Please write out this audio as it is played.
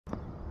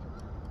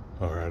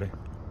Alrighty.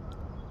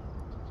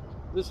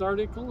 This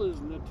article is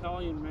an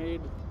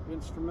Italian-made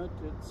instrument.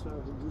 It's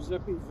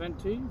Giuseppe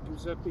Venti.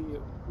 Giuseppe,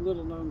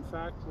 little known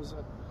fact, was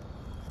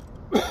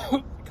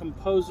a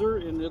composer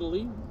in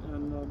Italy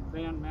and a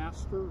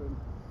bandmaster and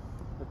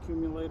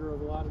accumulator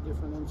of a lot of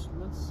different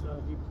instruments.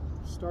 He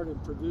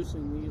started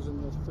producing these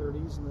in the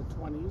 30s and the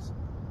 20s.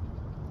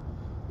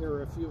 There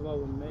were a few of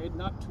them made.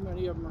 Not too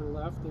many of them are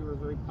left. They were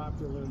very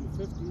popular in the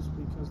 50s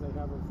because they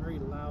have a very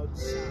loud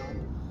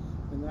sound,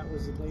 and that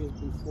was the days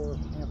before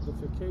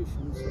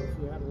amplification. So if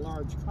you had a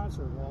large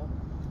concert hall,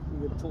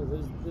 you could pull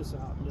this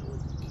out and it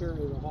would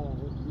carry the hall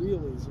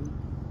real easy.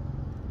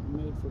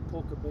 Made for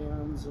polka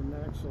bands and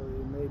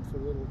actually made for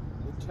little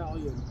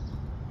Italian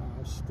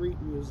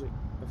street music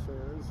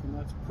affairs, and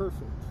that's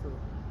perfect for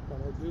what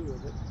I do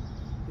with it.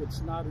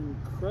 It's not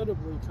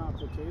incredibly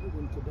complicated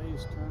in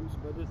today's terms,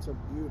 but it's a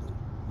beauty.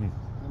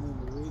 I mean,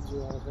 the reeds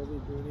are all heavy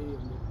duty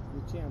and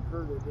you can't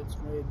hurt it. It's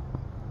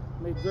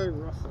made very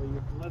roughly.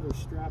 Leather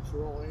straps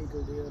are all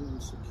anchored in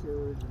and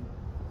secured,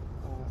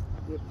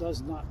 and it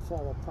does not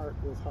fall apart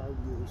with hard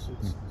use.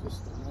 It's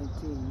just a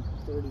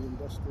 1930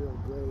 industrial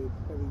grade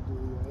heavy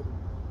duty item.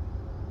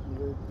 A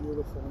very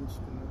beautiful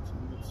instrument,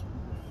 and it's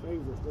my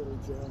favorite little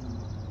gem.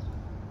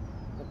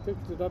 I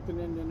picked it up in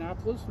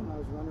Indianapolis when I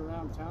was running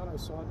around town. I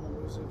saw it in the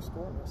music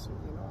store and I said,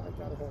 you know, I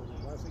gotta have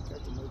it. I think I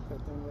can make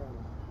that thing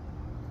rattle.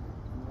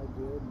 And I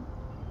did.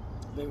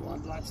 They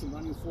want lots of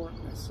money for it,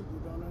 and I said, you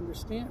don't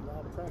understand.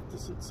 I'll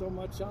practice it so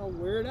much I'll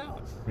wear it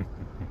out.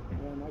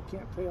 And I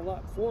can't pay a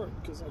lot for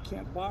it because I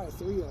can't buy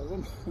 3 of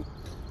them.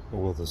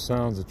 Well, the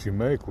sounds that you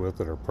make with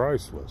it are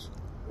priceless.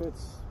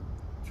 It's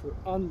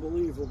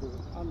unbelievable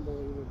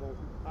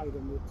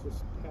item. It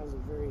just has a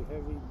very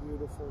heavy,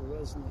 beautiful,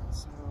 resonant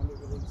sound.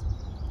 Everything's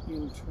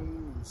in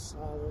tune and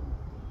solid.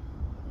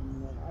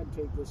 And I'd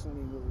take this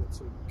anywhere. It's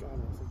a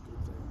god-awful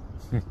good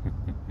thing.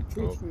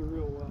 Treats me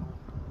real well.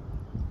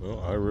 Well,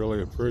 I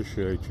really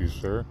appreciate you,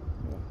 sir.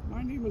 Yeah.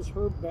 My name is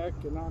Beck,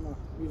 and I'm a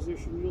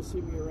musician. You'll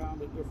see me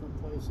around at different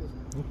places.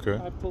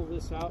 Okay. I pull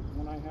this out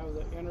when I have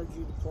the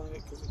energy to play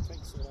it because it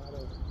takes a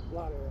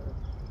lot of air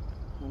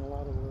and a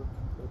lot of work.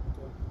 But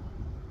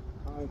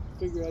I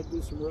figure I'd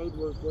do some road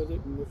work with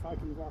it, and if I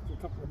can walk a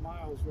couple of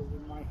miles with it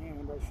in my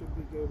hand, I should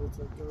be able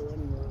to go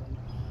anywhere. And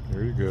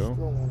there you go.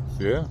 Stroll.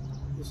 Yeah.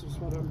 This is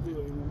what I'm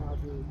doing. I'm out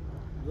here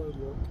road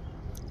work.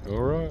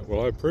 All right.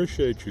 Well, I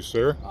appreciate you,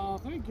 sir.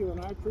 Thank you,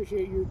 and I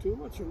appreciate you too.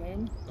 What's your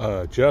name?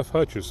 Jeff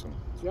Hutchison.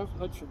 Jeff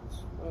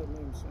Hutchins. That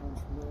name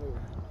sounds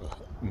familiar.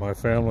 My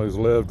family's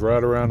lived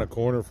right around the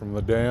corner from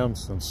the dam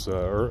since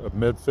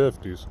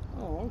mid-50s.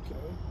 Oh, okay.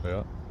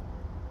 Yeah.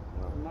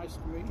 Well, nice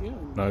to meet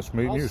you. Nice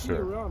meeting you, I'll see sir.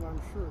 you around,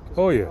 I'm sure.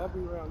 Oh, yeah. I'll be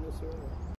around this area.